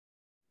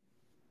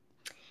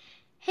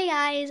Hey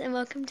guys, and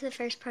welcome to the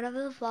first part of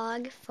the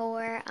vlog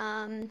for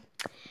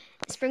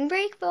spring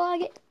break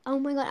vlog. Oh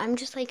my god, I'm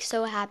just like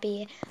so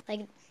happy.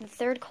 Like the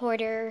third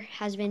quarter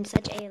has been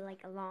such a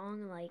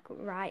long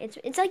ride.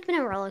 It's like been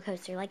a roller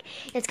coaster. Like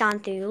it's gone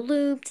through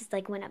loops. It's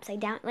like went upside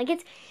down.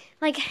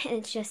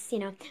 It's just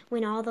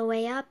went all the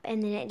way up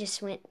and then it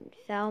just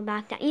fell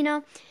back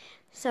down.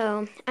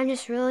 So I'm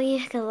just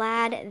really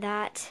glad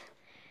that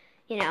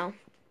it's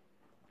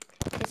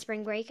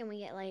spring break and we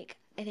get like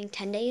I think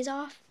 10 days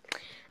off.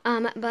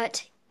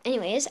 But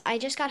anyways, I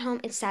just got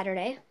home. It's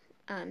Saturday,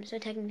 so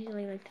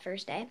technically like the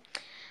first day.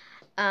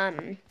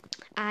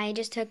 I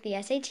just took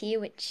the SAT,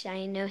 which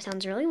I know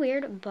sounds really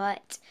weird,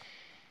 but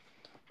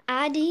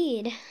I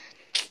did.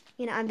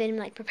 I've been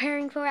like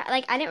preparing for it.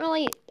 Like I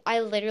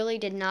literally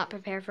did not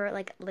prepare for it,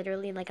 like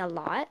literally like a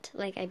lot.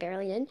 Like I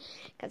barely did,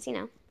 because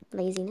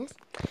laziness.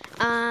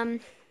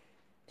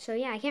 So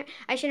yeah,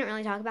 I shouldn't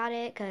really talk about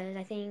it, because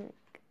I think,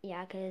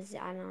 because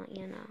I don't,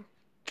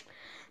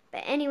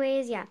 But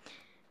anyways, yeah.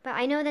 But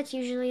I know that's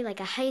usually like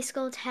a high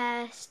school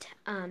test,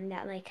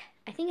 that like,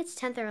 I think it's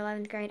 10th or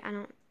 11th grade, I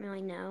don't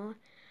really know.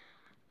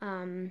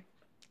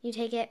 You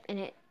take it and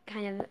it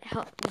kind of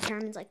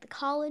determines like the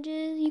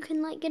colleges you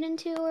can like get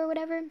into or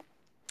whatever.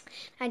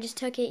 I just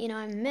took it,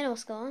 I'm in middle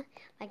school,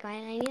 like why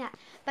did I need that?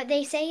 But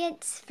they say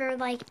it's for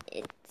like,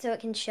 so it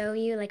can show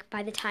you like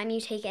by the time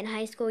you take it in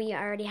high school, you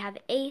already have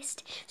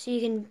aced, so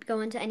you can go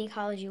into any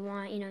college you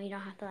want, you don't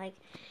have to like,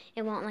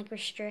 it won't like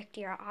restrict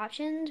your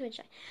options, which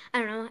I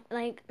don't know,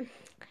 like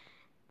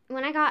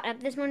when I got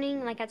up this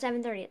morning, like at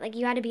 7:30, like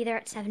you had to be there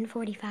at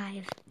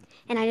 7:45,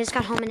 and I just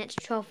got home and it's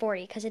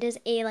 12:40, because it is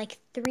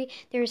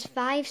there's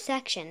 5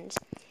 sections.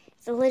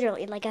 It's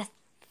literally like a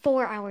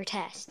 4-hour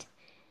test.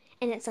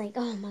 And it's like,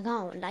 oh my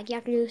god, like you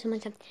have to do so much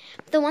stuff.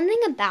 The one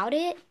thing about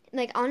it,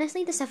 like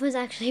honestly, the stuff was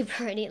actually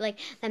pretty, like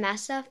the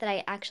math stuff that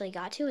I actually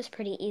got to was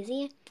pretty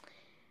easy.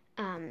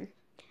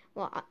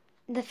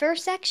 The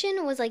first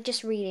section was like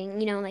just reading,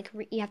 like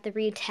you have to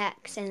read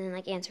text and then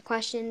like answer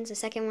questions. The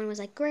second one was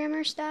like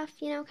grammar stuff,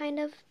 kind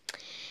of.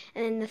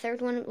 And then the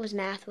third one was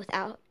math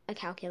without a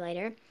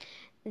calculator.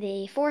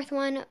 The fourth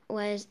one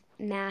was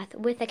math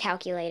with a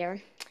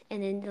calculator.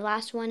 And then the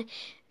last one,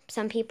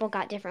 some people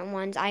got different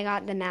ones. I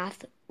got the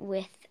math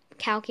with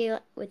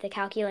the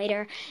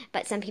calculator,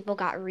 but some people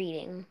got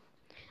reading.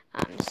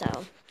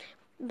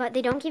 But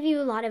they don't give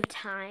you a lot of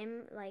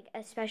time, like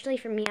especially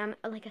for me. I'm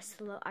a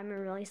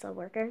really slow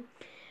worker,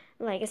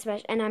 like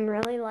and I'm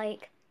really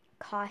like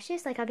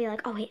cautious. Like I'll be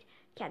like, oh wait,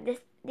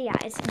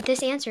 it's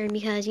this answer,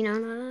 because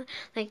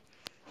like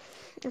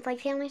it's like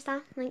family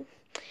stuff, like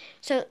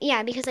so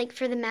yeah, because like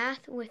for the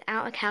math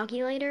without a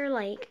calculator,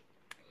 like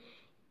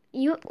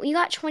you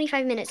got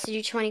 25 minutes to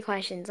do 20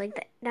 questions.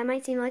 Like that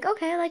might seem like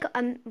okay, like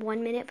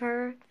 1 minute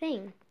per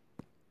thing.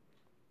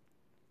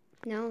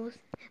 No,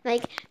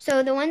 like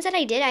so the ones that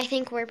I did I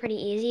think were pretty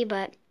easy,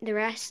 but the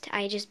rest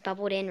I just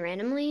bubbled in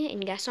randomly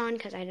and guessed on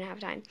because I didn't have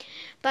time.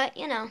 That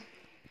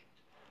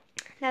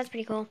was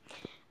pretty cool.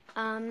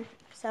 And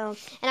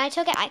I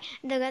took it.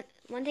 The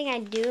one thing I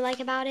do like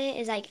about it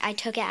is like I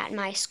took it at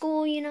my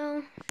school,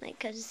 like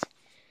because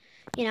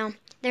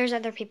there's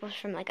other people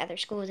from like other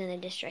schools in the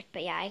district,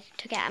 but yeah, I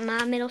took it at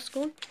my middle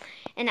school.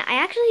 And I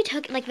actually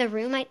took like the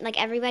room, like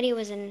everybody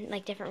was in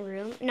like different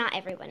room, not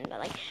everyone, but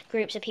like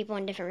groups of people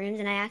in different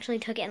rooms, and I actually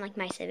took it in like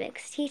my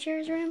civics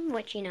teacher's room,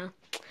 which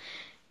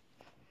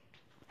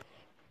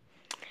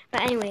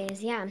But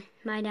anyways, yeah,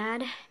 my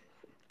dad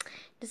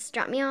just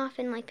dropped me off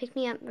and like picked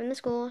me up from the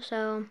school,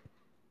 and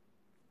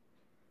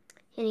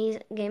he's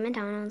getting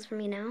McDonald's for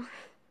me now.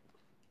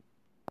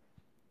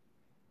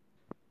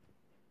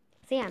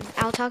 So yeah,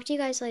 I'll talk to you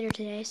guys later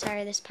today.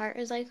 Sorry, this part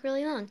is like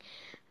really long,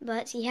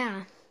 but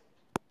yeah,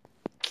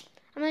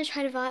 I'm gonna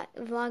try to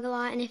vlog a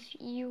lot. And if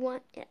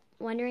you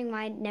wondering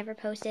why I never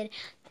posted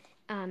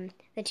the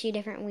 2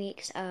 different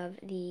weeks of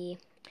the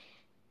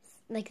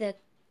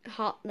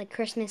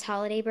Christmas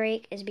holiday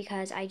break, is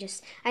because I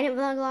didn't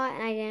vlog a lot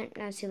and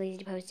I was too lazy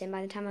to post it. And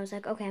by the time I was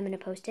like, okay, I'm gonna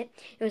post it,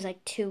 it was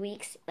like 2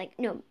 weeks, like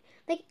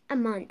a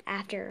month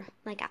after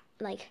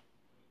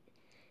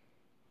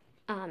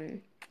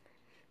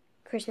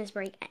Christmas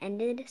break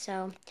ended.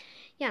 So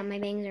yeah, my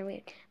bangs are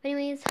weird. But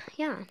anyways,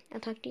 yeah, I'll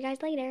talk to you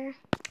guys later.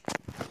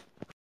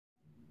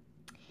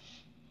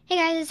 Hey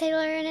guys, it's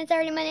Taylor, and it's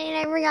already Monday, and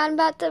I forgot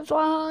about the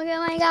vlog.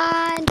 Oh my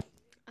god.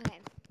 Okay,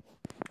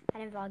 I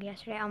didn't vlog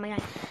yesterday. Oh my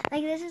god,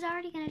 like this is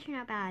already gonna turn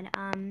out bad.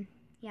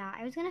 Yeah,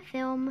 I was gonna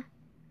film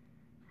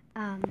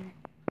like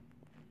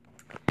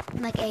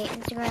a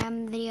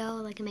Instagram video,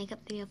 like a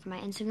makeup video for my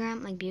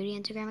Instagram, like beauty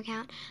Instagram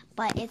account,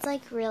 but it's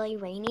like really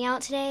rainy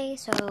out today,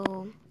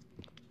 so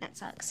that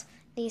sucks.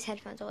 These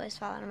headphones always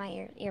fall out of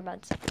my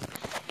earbuds.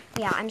 But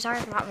yeah, I'm sorry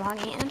for not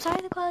vlogging, and I'm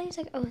sorry the quality's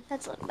like, oh,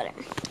 that's a little better.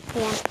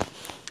 Yeah.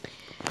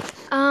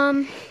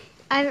 I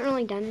haven't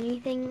really done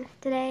anything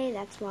today.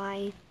 That's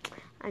why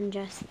I'm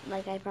just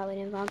like, I probably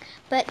didn't vlog.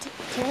 But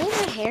today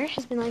my hair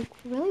has been like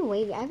really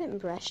wavy. I haven't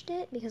brushed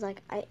it because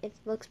like it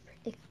looks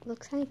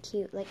kind of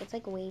cute. Like it's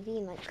like wavy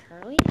and like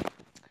curly.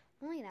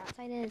 Only the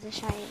outside is the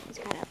shine is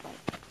kind of like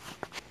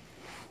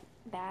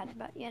bad,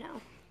 but you know.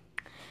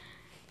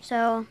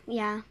 So,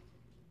 yeah.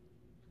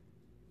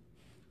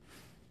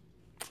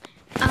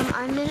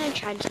 I'm gonna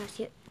try to test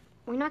you.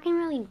 We're not gonna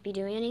really be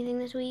doing anything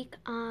this week.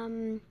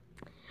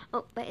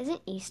 Oh, but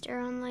isn't Easter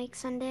on, like,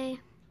 Sunday?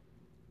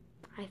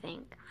 I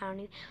think. I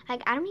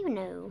don't even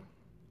know.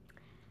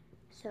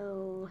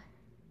 So,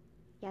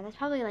 yeah, that's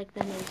probably, like,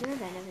 the major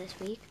event of this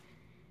week.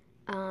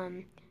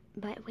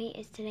 But wait,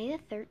 is today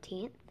the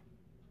 13th?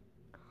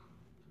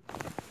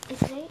 Is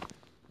today?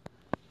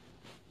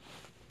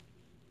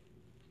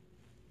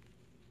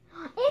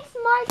 It's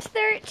March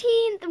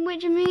 13th,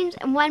 which means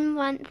 1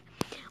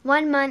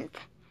 month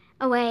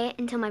away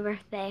until my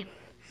birthday.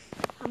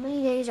 How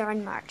many days are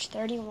in March?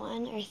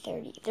 31 or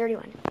 30?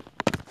 31.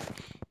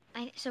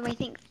 So I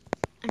think,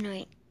 oh no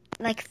wait,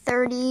 like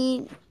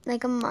 30,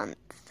 like a month.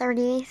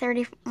 30,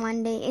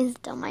 31 days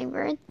till my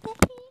birthday.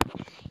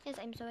 Yes,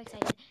 I'm so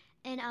excited.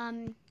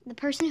 And the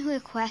person who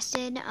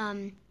requested,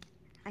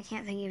 I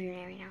can't think of your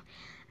name right now.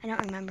 I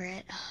don't remember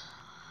it.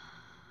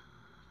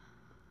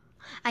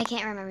 I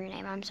can't remember your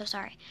name. I'm so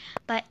sorry.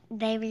 But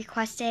they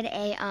requested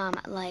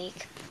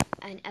like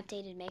an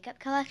updated makeup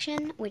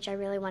collection, which I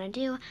really want to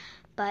do.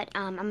 But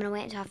I'm going to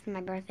wait until after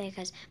my birthday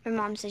because my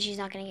mom says she's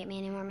not going to get me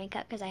any more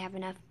makeup because I have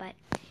enough. But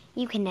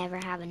you can never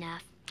have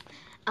enough.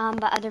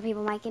 But other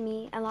people might give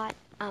me a lot.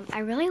 I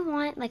really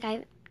want, like,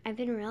 I've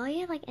been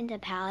really, like, into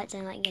palettes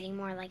and, like, getting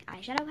more, like,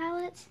 eyeshadow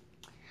palettes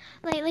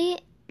lately.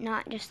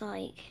 Not just,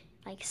 like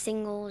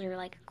singles or,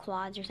 like,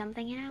 quads or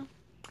something, you know?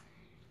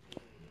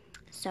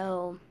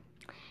 So,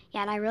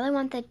 yeah, and I really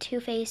want the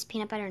Too Faced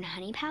Peanut Butter and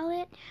Honey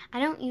palette.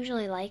 I don't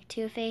usually like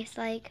Too Faced,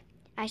 like,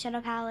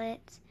 eyeshadow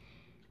palettes.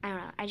 I don't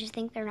know. I just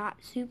think they're not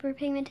super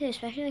pigmented,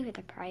 especially with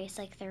the price,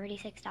 like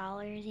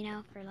 $36, you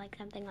know, for, like,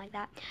 something like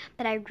that.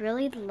 But I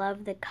really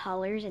love the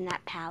colors in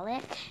that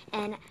palette.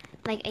 And,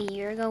 like, a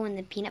year ago when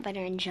the Peanut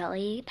Butter and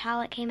Jelly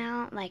palette came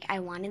out, like, I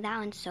wanted that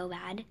one so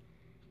bad.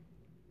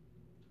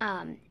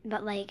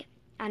 But, like,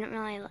 I don't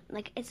really,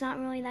 like, it's not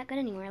really that good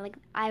anymore. Like,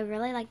 I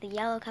really like the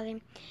yellow color.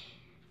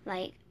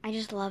 Like, I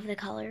just love the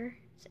colors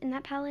in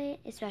that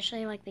palette,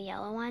 especially, like, the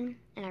yellow one,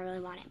 and I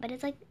really want it. But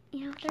it's, like,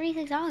 you know,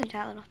 $36,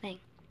 that little thing.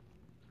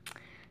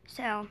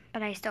 So,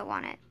 but I still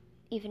want it,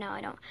 even though I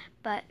don't.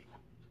 But,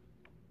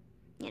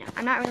 you know,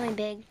 I'm not really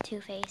big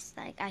Too Faced,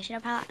 like,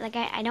 eyeshadow palette. Like,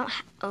 I don't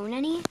own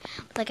any,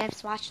 but, like, I've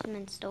swatched them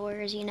in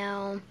stores, you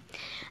know.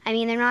 I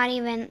mean, they're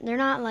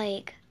not,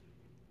 like,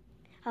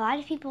 a lot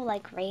of people,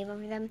 like, rave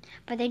over them,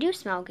 but they do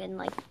smell good,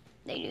 like,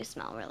 they do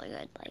smell really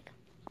good, like.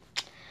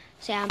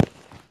 So, yeah.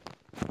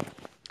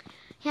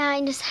 Yeah,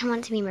 I want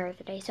it to be my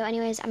birthday. So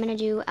anyways, I'm going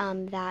to do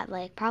that,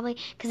 like, probably,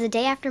 because the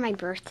day after my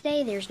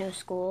birthday, there's no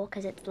school,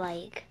 because it's,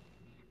 like,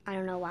 I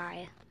don't know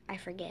why. I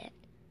forget.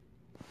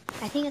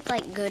 I think it's,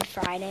 like, Good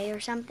Friday or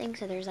something,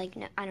 so there's, like,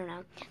 no, I don't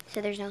know. So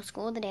there's no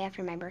school the day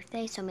after my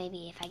birthday, so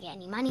maybe if I get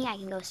any money, I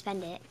can go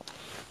spend it.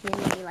 And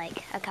then maybe,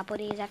 like, a couple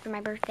days after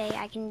my birthday,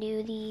 I can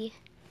do the,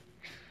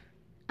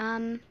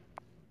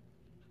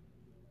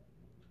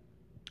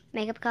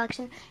 makeup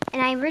collection.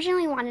 And I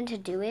originally wanted to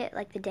do it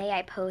like the day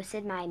I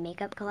posted my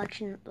makeup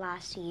collection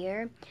last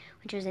year,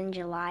 which was in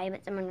July,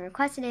 but someone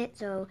requested it,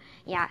 so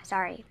yeah,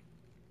 sorry.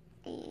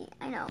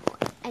 I know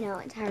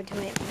it's hard to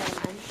wait for a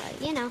month,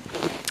 but you know.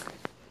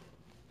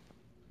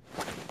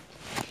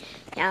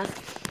 Yeah.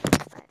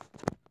 But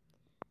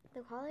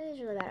the quality is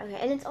really bad. Okay,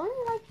 and it's only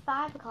like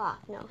 5 o'clock.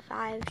 No,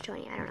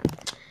 5:20, I don't know.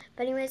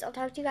 But anyways, I'll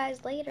talk to you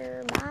guys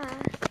later.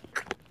 Bye.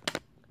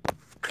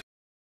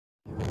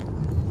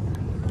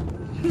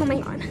 Oh my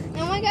god.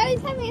 Oh my god,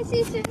 he's having a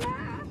seizure. Stop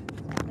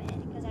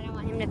it, because I don't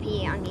want him to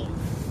pee on me.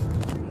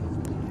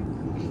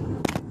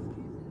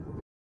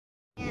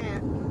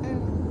 Anna.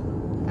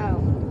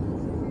 Oh.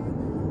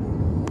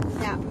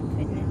 No,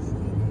 goodness.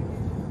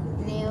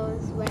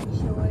 Nails, wet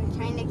short,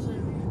 China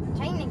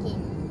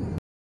King.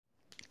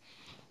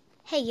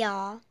 Hey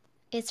y'all,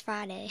 it's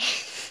Friday.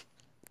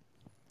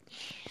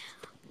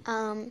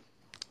 When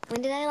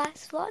did I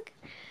last vlog?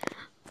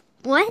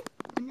 What?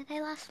 When did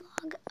I last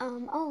vlog?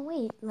 Oh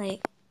wait,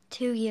 like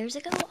 2 years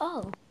ago?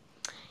 Oh.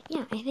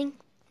 Yeah, I think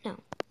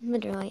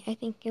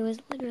it was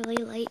literally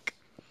like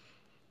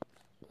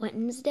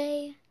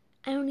Wednesday.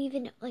 I don't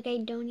even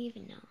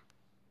know.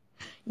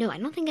 No, I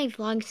don't think I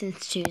vlogged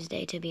since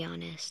Tuesday, to be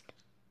honest.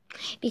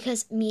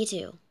 Because me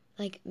too.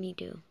 Me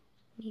too.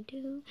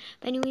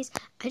 But anyways,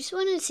 I just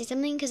wanted to say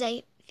something because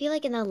I feel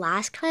like in the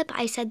last clip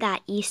I said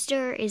that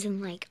Easter isn't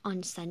like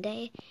on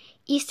Sunday.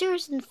 Easter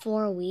is in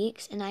 4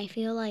 weeks, and I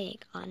feel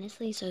like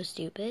honestly so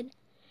stupid.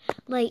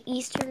 Like,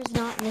 Easter is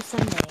not this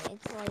Sunday.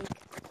 It's like,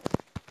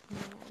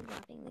 I'm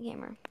dropping the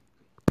camera.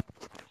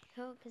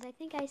 Oh, because I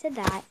think I said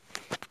that.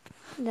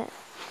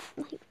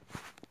 Like.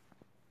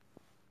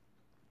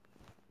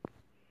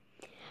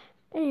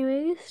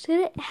 Anyways,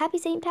 happy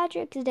St.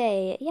 Patrick's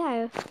Day.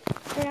 Yeah, I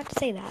forgot to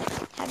say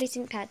that. Happy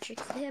St.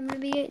 Patrick's Day. I'm gonna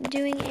be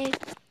doing a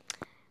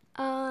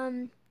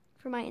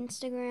for my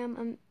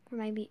Instagram, for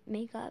my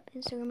makeup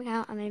Instagram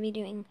account, I'm gonna be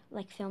doing,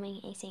 like,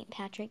 filming a St.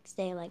 Patrick's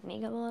Day, like,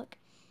 makeup look.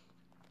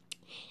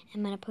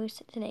 I'm gonna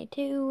post it today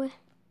too.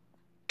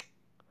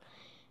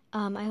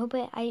 I hope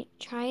I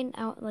tried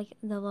out like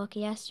the look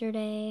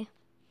yesterday.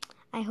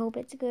 I hope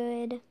it's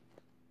good.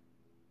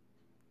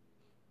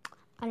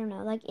 I don't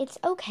know, like it's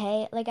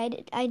okay. Like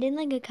I did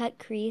like a cut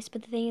crease,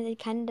 but the thing is,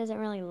 it kind of doesn't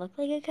really look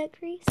like a cut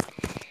crease.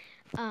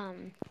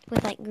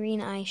 With like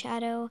green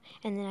eyeshadow,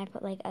 and then I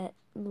put like a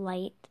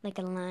light, like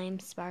a lime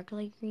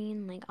sparkly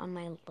green, like on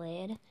my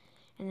lid,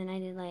 and then I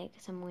did like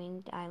some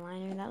winged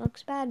eyeliner. That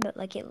looks bad, but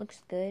like it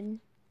looks good.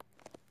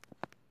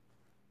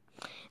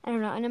 I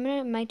don't know,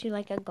 and might do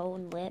like a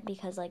gold lip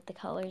because like the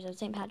colors of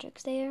St.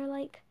 Patrick's Day are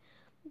like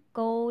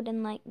gold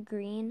and like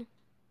green.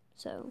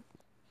 So,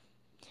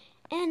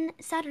 and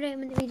Saturday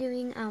I'm gonna be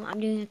doing I'm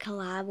doing a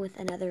collab with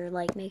another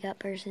like makeup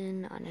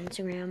person on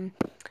Instagram.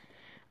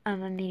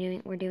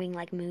 We're doing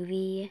like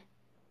movie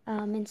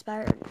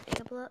inspired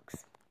makeup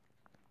looks,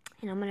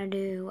 and I'm gonna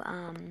do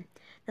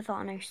The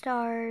Fault in Our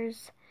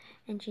Stars,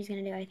 and she's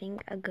gonna do, I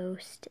think, a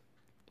ghost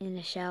in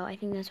a show. I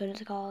think that's what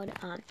it's called.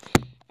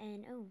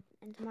 And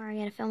tomorrow I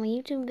gotta film a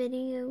YouTube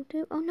video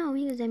too. Oh no,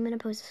 because I'm gonna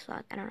post this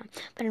vlog. I don't know,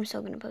 but I'm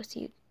still gonna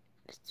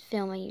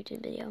film a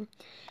YouTube video.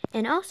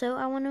 And also,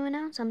 I want to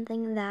announce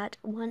something, that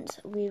once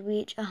we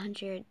reach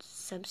 100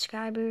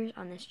 subscribers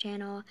on this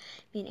channel,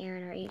 me and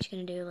Aaron are each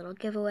gonna do a little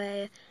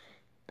giveaway.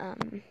 Yeah,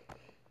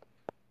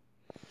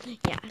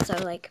 so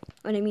like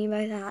what I mean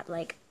by that,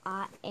 like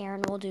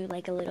Aaron will do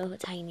like a little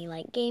tiny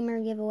like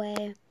gamer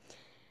giveaway,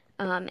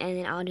 and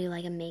then I'll do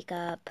like a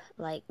makeup,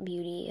 like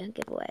beauty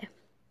giveaway.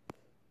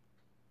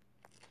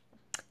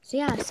 So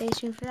yeah, stay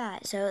tuned for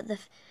that. So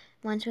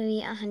once we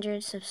meet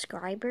 100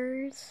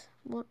 subscribers,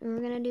 we're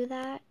gonna do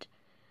that.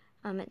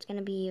 It's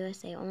gonna be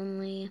USA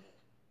only.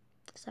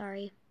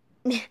 Sorry.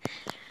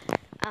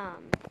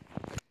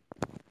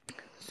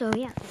 So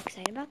yeah, I'm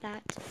excited about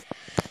that.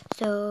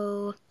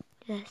 So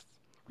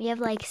we have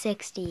like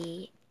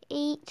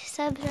 68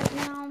 subs right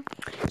now.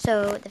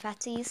 So the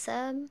faster you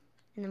sub,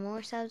 and the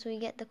more subs we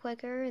get, the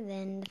quicker,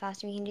 then the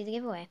faster we can do the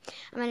giveaway.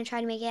 I'm gonna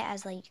try to make it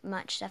as like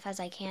much stuff as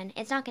I can.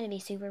 It's not gonna be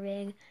super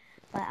big,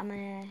 but I'm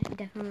gonna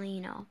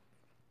definitely,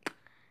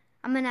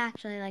 I'm gonna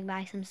actually like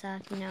buy some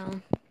stuff,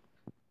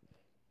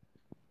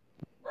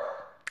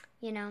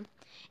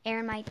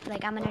 Aaron might,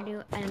 like, I'm gonna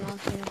do, I don't know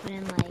if you're gonna put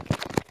in like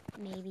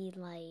maybe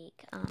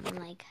like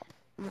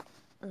 1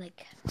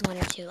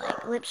 or 2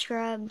 like lip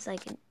scrubs,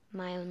 like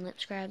my own lip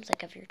scrubs,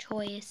 like of your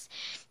choice,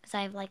 because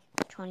I have like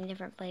 20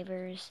 different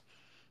flavors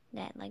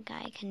that like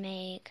I can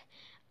make.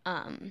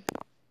 Or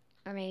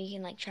maybe you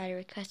can like try to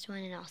request one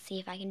and I'll see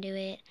if I can do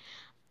it.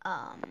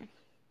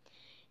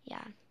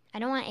 Yeah, I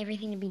don't want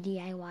everything to be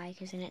DIY,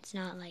 because then it's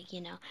not like,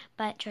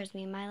 but trust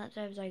me, my lip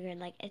scrubs are good.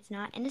 Like, it's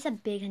not, and it's a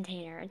big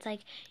container. It's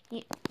like,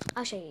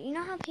 I'll show you. You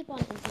know how people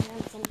on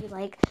Instagram send you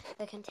like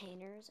the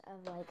containers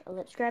of like a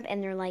lip scrub,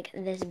 and they're like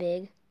this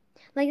big?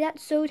 Like,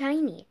 that's so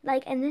tiny.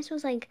 Like, and this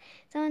was like,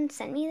 someone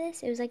sent me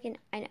this. It was like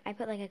I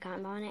put like a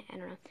cotton ball on it. I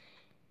don't know.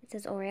 It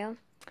says Oreo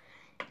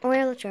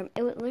lip scrub.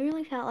 It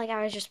literally felt like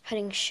I was just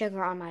putting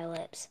sugar on my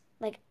lips.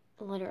 Like,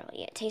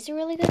 literally. It tasted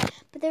really good,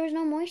 but there was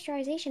no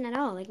moisturization at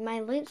all. Like,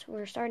 my lips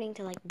were starting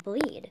to like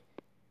bleed.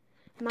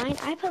 Mine,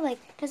 I put like,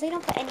 because they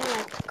don't put any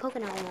like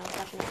coconut oil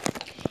stuff in it.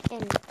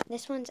 And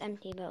this one's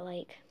empty, but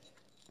like,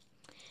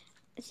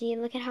 see,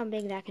 look at how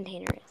big that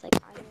container is. Like,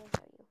 I will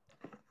show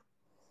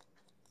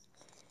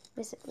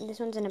you. This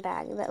one's in a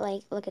bag, but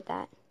like, look at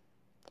that.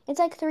 It's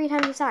like 3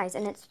 times the size,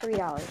 and it's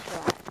 $3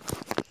 for that.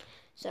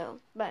 So,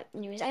 but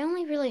anyways, I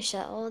only really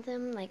sell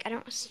them. Like, I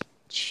don't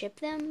ship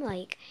them.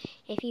 Like,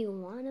 if you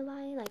want to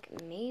buy, like,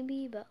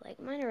 maybe, but like,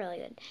 mine are really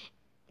good.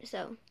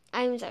 So,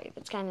 I'm sorry,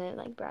 that's kind of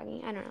like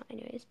bragging. I don't know.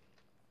 Anyways,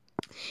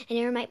 and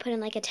Aaron might put in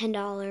like a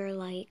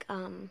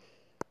 $10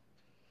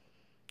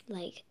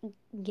 like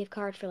gift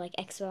card for like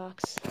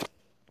Xbox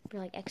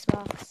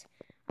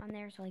on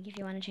there. So like, if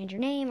you want to change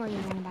your name or you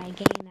want to buy a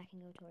game, that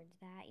can go towards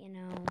that.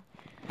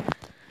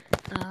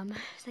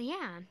 So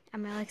yeah,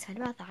 I'm really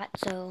excited about that.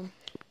 So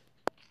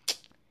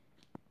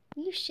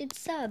you should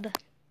sub.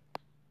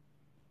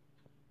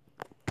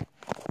 But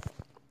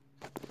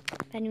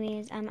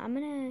anyways, I'm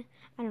gonna,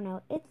 I don't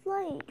know, it's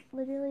like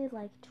literally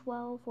like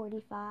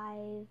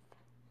 12:45.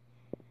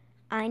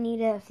 I need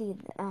to feed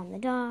the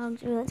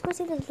dogs. Ooh, let's go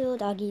see those little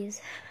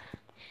doggies.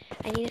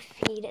 I need to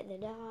feed the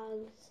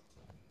dogs.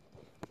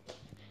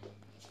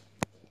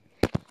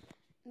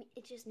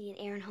 It's just me and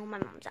Aaron home. My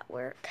mom's at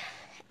work.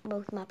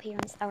 Both my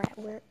parents are at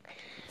work.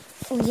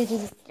 Oh,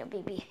 Yuki's little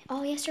baby.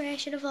 Oh, yesterday I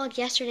should have vlogged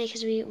yesterday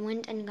because we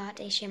went and got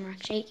a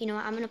shamrock shake. You know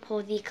what? I'm going to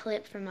pull the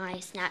clip from my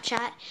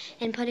Snapchat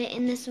and put it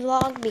in this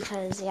vlog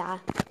because, yeah.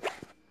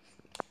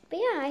 But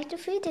yeah, I have to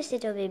feed this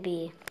little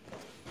baby.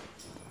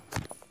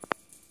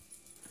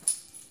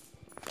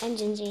 And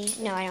Gingy.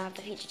 No, I don't have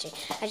to feed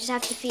Gingy. I just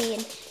have to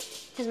feed,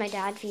 because my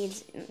dad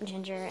feeds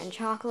Ginger and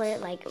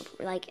Chocolate like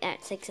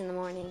at 6 in the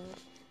morning.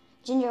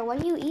 Ginger,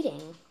 what are you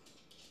eating?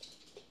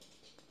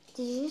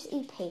 Did you just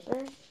eat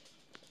paper?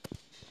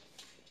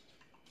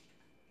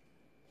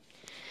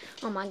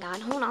 Oh my god,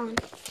 hold on.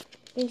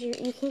 Ginger,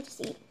 you can't just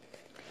eat.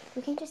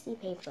 You can't just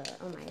eat paper.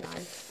 Oh my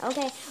god.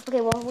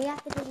 Okay, well, we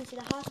have to take you to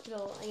the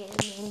hospital again,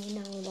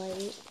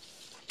 like,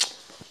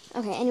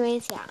 Okay,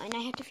 anyways, yeah, and I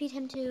have to feed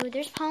him too.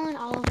 There's pollen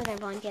all over their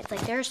blankets.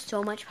 Like, there's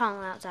so much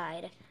pollen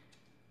outside.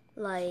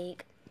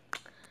 Like,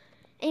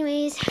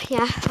 anyways,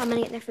 yeah, I'm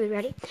gonna get their food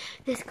ready.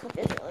 This clip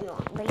is really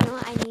long, but you know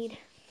what? I need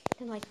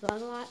to, like,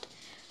 vlog a lot.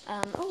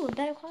 Oh,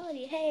 better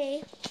quality.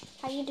 Hey,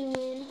 how you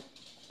doing?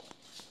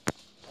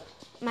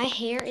 My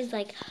hair is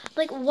like,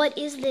 what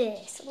is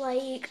this?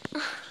 Like,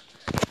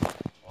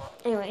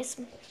 anyways.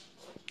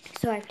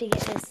 So I have to get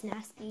this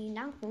nasty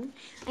down.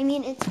 I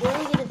mean, it's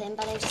really good to them,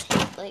 but I just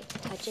hate, like,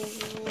 touching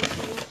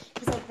it,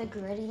 because, like, the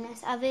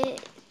grittiness of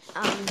it.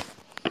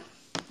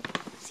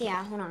 So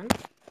yeah, hold on.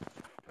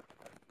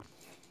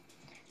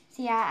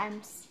 So yeah,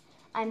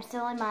 I'm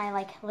still in my,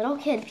 like, little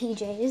kid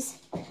PJs.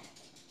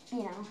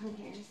 You know, who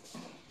cares?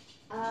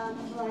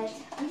 But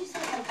I just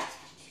got, like,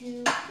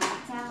 2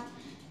 plates out.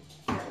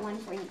 One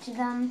for each of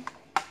them.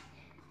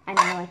 I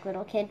know, like,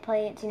 little kid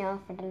plates, you know,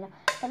 for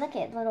the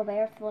kid, little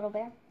bear,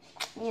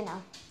 you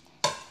know.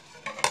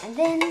 And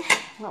then,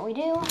 what we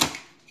do,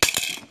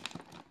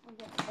 we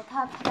get the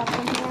cup up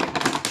in here.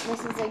 This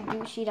is a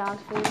Gucci dog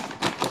food.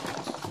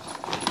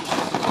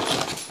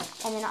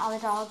 And then all the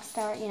dogs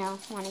start, you know,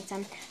 wanting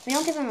some. We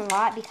don't give them a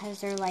lot because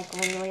they're, like,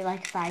 literally,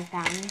 like, 5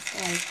 pounds.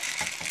 Like,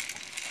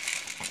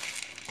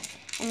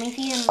 and we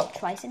feed them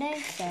twice a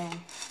day, so,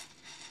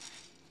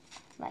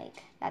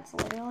 like, that's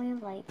literally,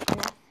 like,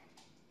 enough.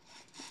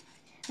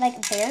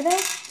 Like, Bear,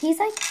 though, he's,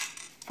 like,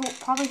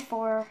 probably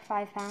 4 or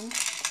 5 pounds.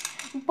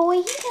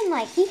 Boy,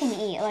 he can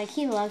eat. Like,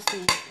 he loves to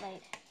eat.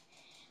 Like,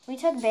 we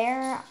took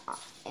Bear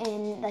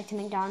like, to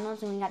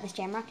McDonald's and we got this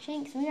Jamrock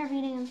shake. So we were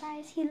feeding him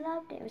fries. He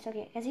loved it. It was so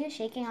cute because he was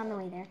shaking on the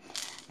way there.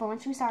 But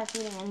once we started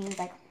feeding him, he was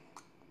like,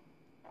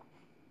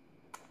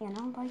 you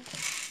know, like,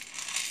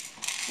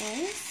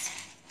 yes.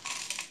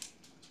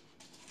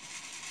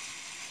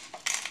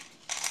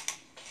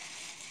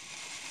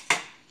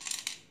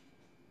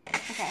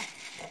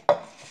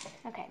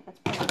 Okay, let's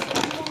put it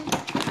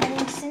again. And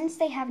then since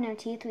they have no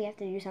teeth, we have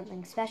to do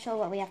something special.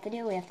 What we have to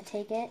do, we have to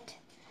take it.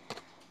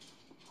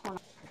 Hold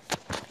on.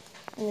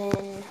 And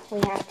then we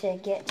have to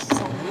get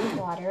some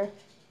water.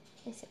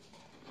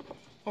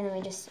 And then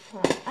we just,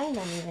 I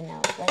don't even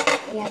know.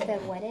 Like, we have to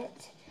wet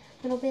it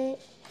a little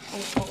bit.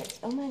 And it's,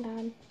 oh my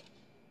god.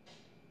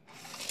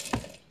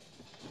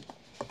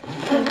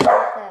 We have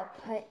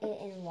to put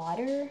it in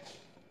water.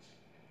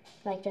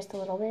 Like, just a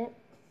little bit.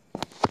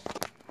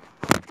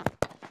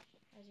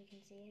 As you can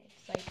see,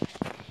 it's like,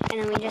 and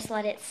then we just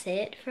let it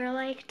sit for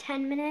like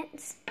 10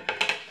 minutes.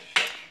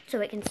 So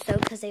it can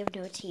soak because they have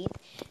no teeth.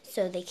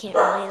 So they can't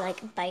really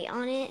like bite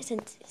on it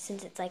since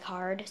it's like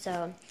hard.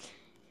 So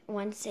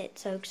once it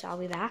soaks, I'll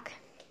be back.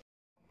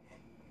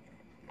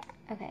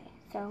 Okay,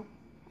 so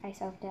I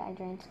soaked it. I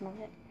drained some of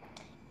it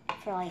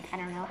for like, I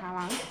don't know how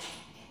long.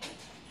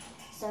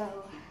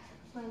 So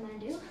what I'm gonna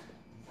do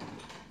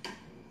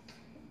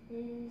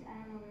is, I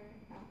don't know where,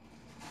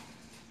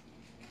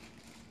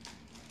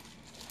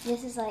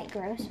 this is like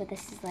gross, but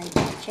this is like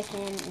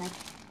chicken, like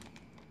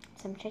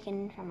some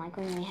chicken from like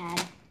when we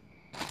had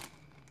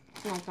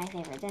like my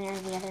favorite dinner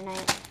the other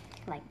night,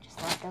 like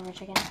just leftover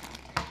chicken.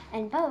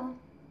 And Bo,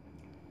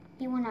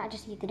 he will not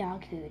just eat the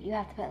dog food. You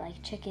have to put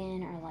like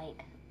chicken or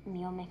like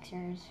meal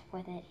mixers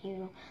with it.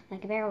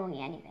 Like Bear will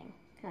eat anything.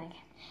 Like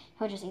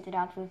he'll just eat the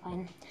dog food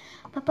plain.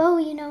 But Bo,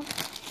 you know,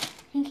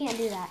 he can't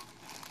do that.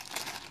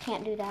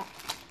 Can't do that.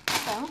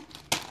 So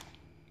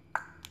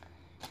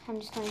I'm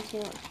just going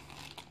to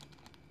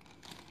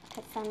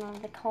put some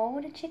of the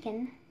cold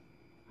chicken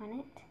on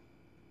it.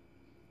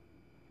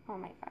 Oh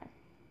my god.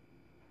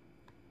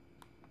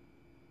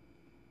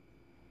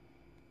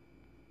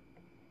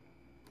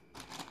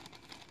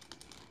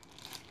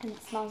 Because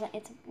it smells like,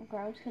 it's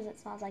gross because it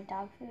smells like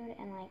dog food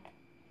and like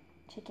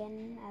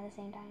chicken at the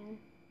same time.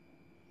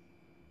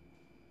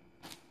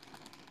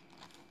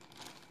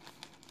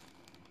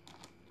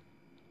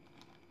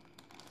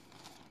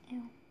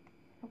 Ew.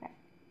 Okay.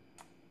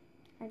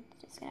 I'm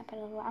just gonna put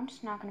a little, I'm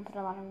just not gonna put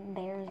a lot on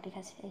Bear's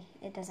because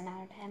it doesn't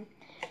matter to him.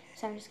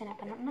 So I'm just gonna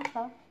put it on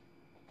myself.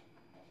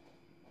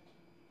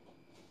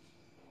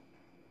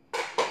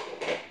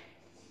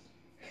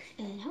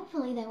 And then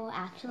hopefully they will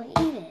actually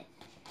eat it.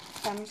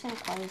 So I'm just gonna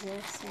close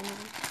this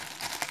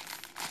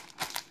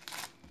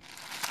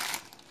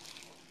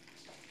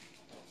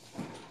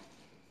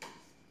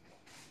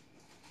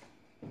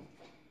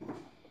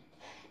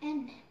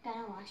and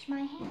gonna wash my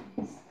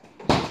hands.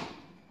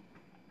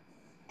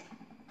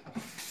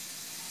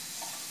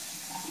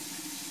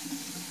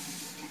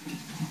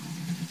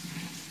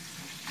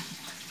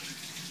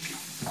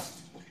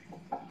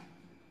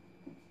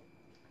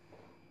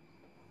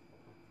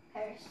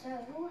 Okay, so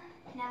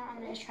now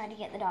I'm gonna try to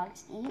get the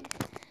dogs to eat.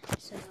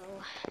 So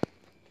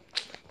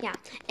yeah,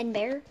 and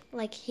Bear,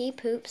 like, he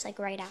poops like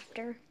right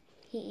after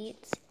he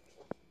eats.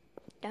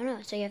 Don't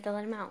know, so you have to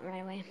let him out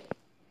right away.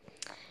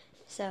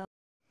 So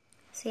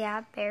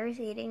yeah, Bear's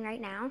eating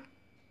right now.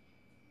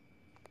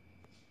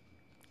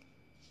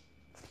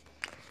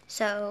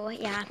 So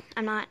yeah,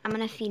 I'm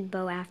gonna feed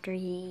Bo after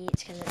he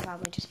eats because it'll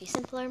probably just be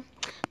simpler.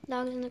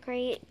 Dogs in the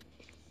crate.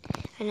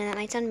 I know that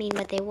might sound mean,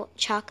 but they will.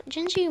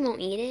 Gingy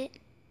won't eat it.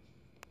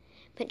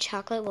 but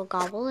chocolate will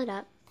gobble it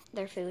up,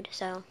 their food.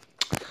 So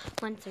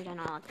once they're done,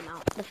 I'll let them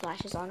out. The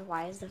flash is on.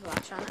 Why is the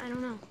flash on? I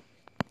don't know.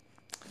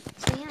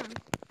 So yeah.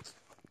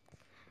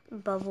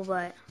 Bubble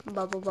butt,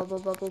 bubble bubble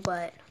bubble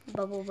butt,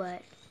 bubble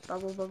butt,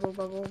 bubble bubble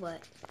bubble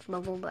butt,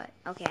 bubble butt.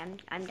 Okay,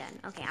 I'm done.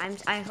 Okay,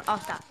 I'll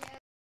stop.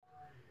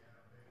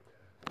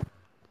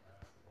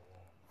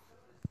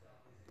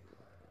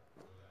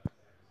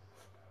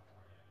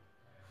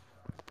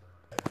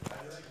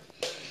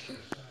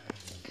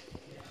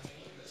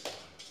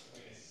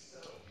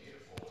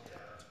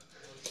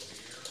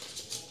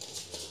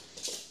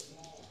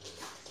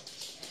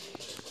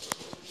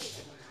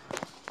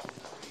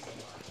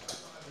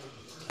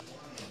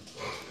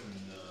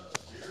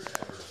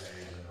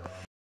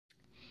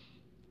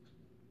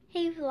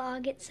 Hey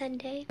vlog, it's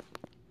Sunday.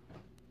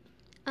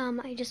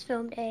 I just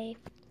filmed a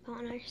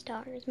on our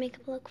stars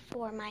makeup look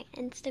for my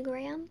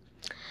Instagram.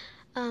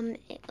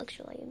 It looks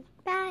really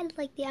bad.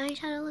 Like the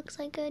eyeshadow looks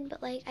like good,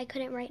 but like I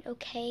couldn't write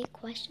okay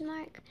question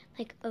mark.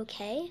 Like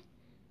okay,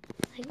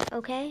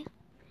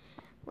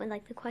 with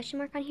like the question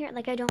mark on here.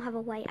 Like I don't have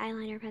a white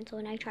eyeliner pencil,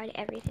 and I tried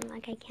everything.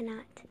 Like I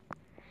cannot.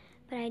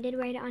 But I did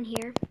write it on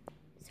here.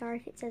 Sorry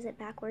if it says it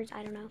backwards.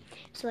 I don't know.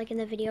 So like in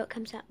the video, it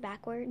comes out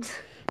backwards.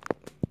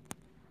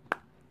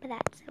 But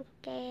that's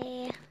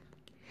okay.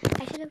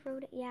 I should have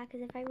wrote it, yeah,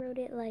 because if I wrote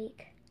it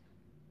like,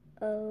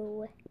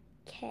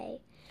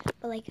 okay,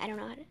 but like, I don't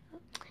know how to,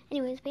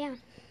 anyways, but yeah.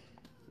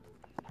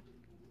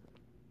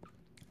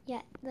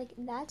 Yeah, like,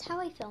 that's how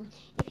I film.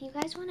 If you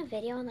guys want a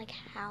video on, like,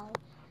 how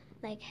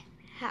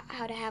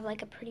to have,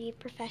 like, a pretty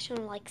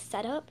professional, like,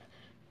 setup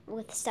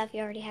with stuff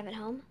you already have at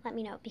home, let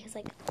me know, because,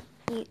 like,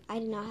 I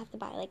did not have to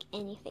buy, like,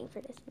 anything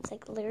for this. It's,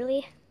 like,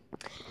 literally,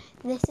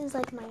 this is,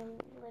 like, my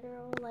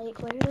literal, like,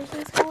 what are those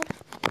things called?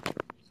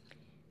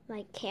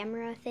 Like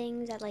camera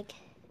things that like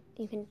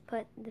you can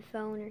put the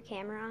phone or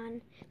camera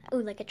on.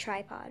 Ooh, like a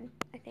tripod,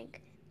 I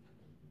think.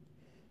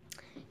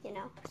 You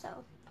know,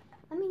 so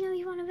let me know if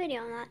you want a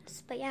video on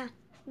that. But yeah,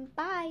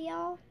 bye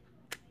y'all.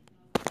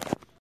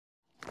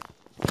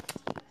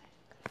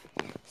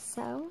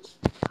 So,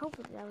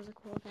 hopefully that was a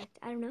cool effect.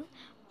 I don't know.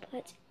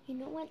 But you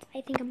know what?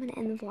 I think I'm going to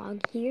end the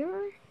vlog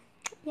here.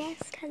 Yes,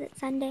 because it's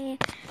Sunday.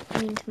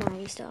 I mean, tomorrow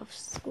we still have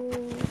school.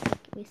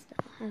 We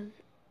still have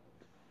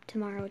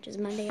tomorrow, which is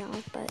Monday,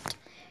 off, but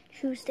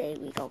Tuesday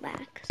we go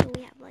back, so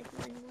we have like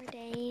one more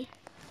day,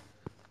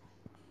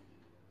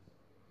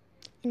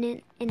 and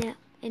then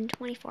in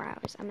 24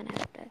 hours I'm gonna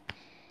have to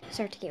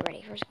start to get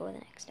ready for school the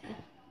next day.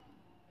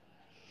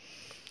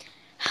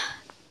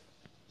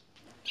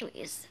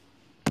 Anyways,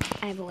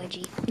 I have a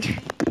wedgie.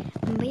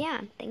 But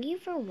yeah, thank you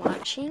for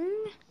watching.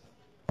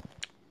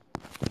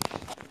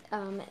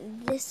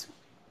 This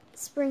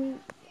spring,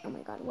 oh my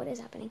god, what is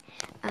happening?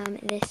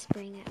 This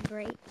spring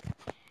break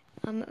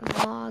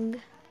vlog.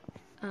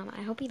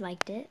 I hope you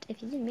liked it.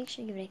 If you did, make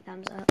sure you give it a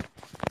thumbs up.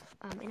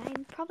 And I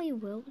probably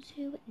will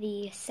do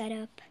the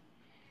setup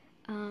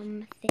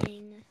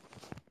thing,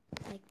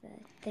 like the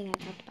thing I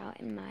talked about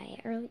in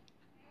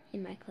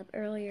my clip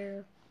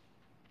earlier,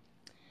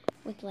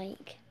 with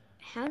like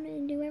how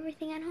to do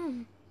everything at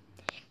home.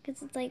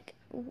 Because it's like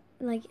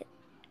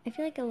I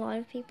feel like a lot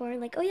of people are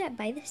like, oh yeah,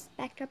 buy this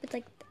backdrop. It's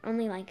like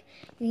only like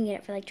you can get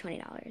it for like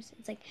 $20.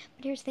 It's like,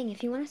 but here's the thing: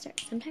 if you want to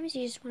start, sometimes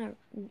you just want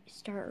to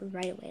start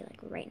right away, like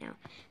right now.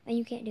 And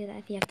you can't do that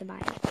if you have to buy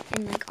it.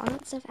 And like all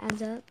that stuff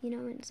adds up, you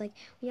know. It's like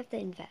we have to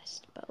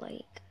invest, but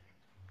like,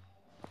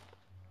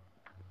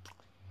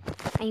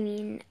 I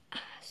mean,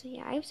 so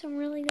yeah, I have some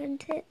really good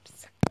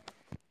tips.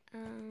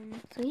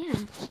 So yeah,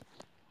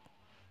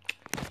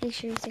 make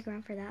sure you stick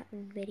around for that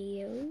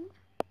video.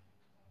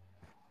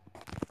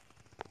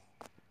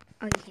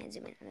 Oh, you can't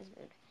zoom in on this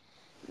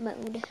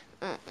mode.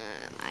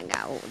 My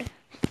god.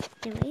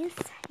 Anyways,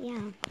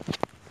 yeah.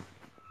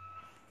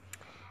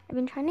 I've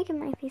been trying to give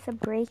my face a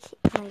break,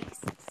 like,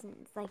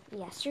 since, like,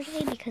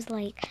 yesterday, because,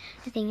 like,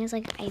 the thing is,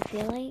 like, I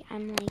feel like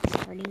I'm, like,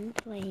 starting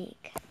to,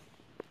 like,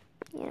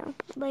 you know,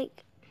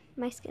 like,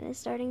 my skin is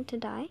starting to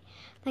die.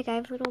 Like, I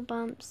have little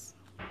bumps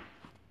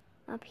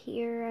up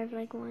here. I have,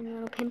 like, one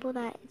little pimple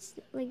that, it's,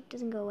 like,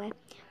 doesn't go away,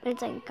 but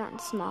it's, like, gotten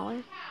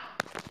smaller.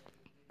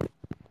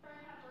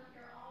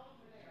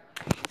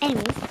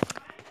 Anyways,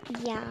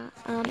 yeah,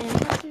 and I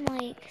have some,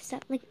 like,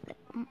 stuff, like,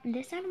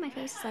 this side of my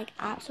face is, like,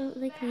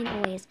 absolutely clean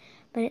always,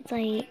 but it's,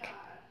 like,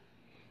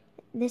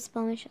 this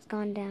blemish has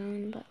gone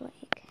down, but,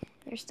 like,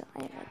 there's still,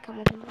 I have, like, a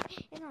couple pimples.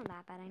 It's not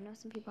that bad. I know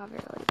some people have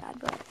it really bad,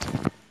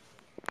 but,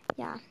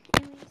 yeah,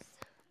 anyways,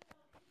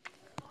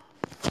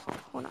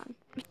 hold on.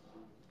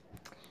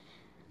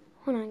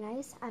 Hold on,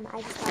 guys, I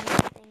just got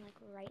something, like,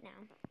 right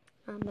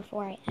now,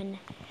 before I end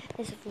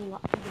this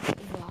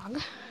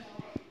vlog.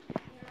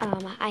 My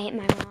mom got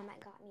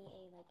me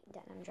a, like,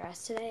 denim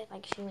dress today.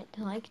 Like, she went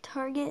to, like,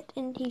 Target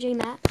and TJ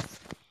Maxx.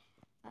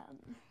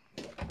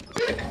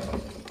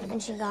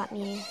 And she got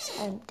me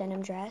a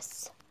denim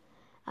dress.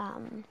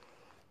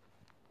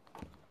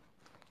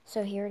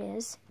 So here it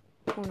is.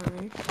 Hold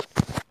on.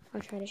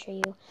 I'll try to show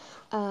you.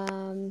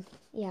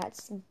 Yeah,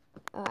 it's,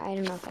 I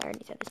don't know if I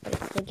already said this, but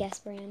it's the Guess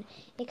brand.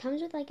 It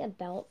comes with, like, a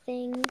belt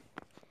thing.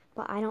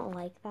 But I don't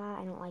like that.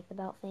 I don't like the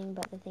belt thing.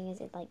 But the thing is,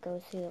 it like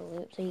goes through the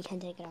loop, so you can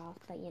take it off.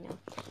 But you know,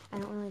 I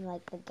don't really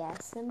like the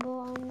guess symbol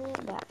on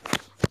it. But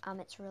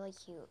it's really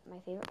cute. My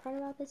favorite part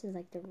about this is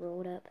like the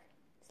rolled up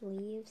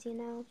sleeves, you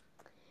know.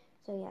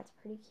 So yeah, it's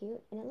pretty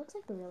cute, and it looks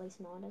like really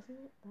small, doesn't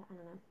it? But I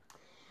don't know.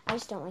 I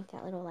just don't like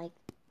that little like.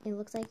 It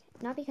looks like,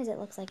 not because it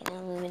looks like an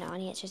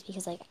Illuminati. It's just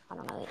because like I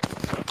don't know.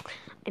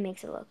 It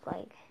makes it look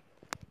like.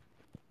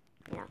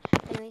 You know.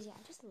 Anyways, yeah,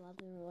 I just love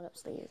the rolled up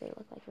sleeves. They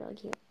look like really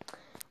cute.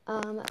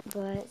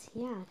 But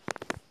yeah,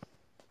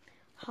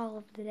 haul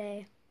of the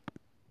day.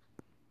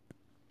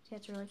 Yeah,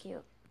 it's really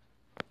cute.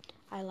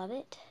 I love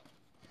it.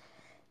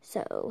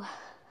 So,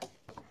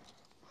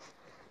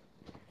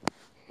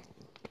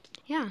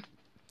 yeah.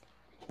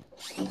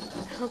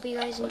 Hope you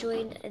guys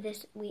enjoyed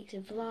this week's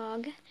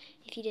vlog.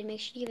 If you did, make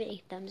sure to give it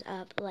a thumbs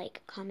up,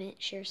 like, comment,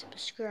 share,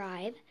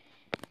 subscribe.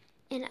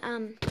 And,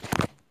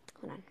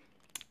 hold on.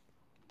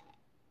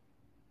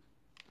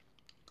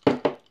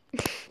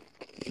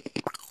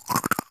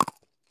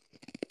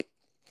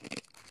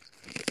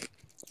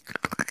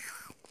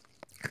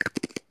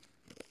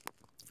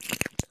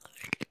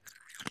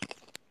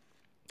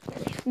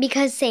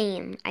 Because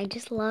same. I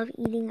just love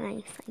eating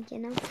ice, like, you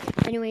know.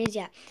 Anyways,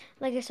 yeah.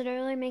 Like I said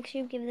earlier, make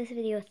sure you give this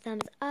video a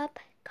thumbs up,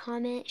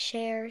 comment,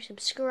 share,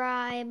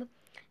 subscribe.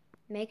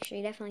 Make sure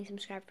you definitely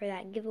subscribe for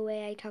that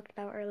giveaway I talked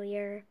about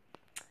earlier.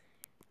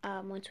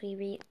 Once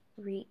we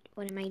reach,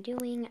 what am I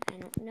doing? I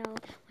don't know.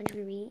 Once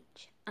we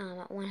reach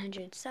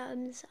 100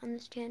 subs on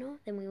this channel,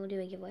 then we will do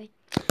a giveaway.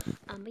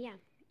 But yeah.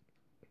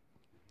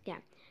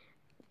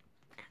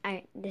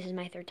 This is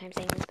my third time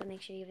saying this, but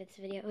make sure you give this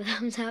video a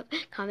thumbs up,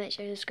 comment,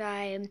 share,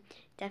 subscribe.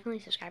 Definitely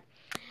subscribe.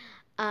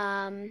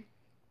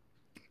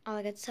 All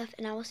that good stuff,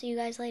 and I will see you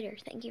guys later.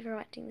 Thank you for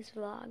watching this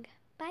vlog.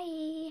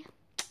 Bye!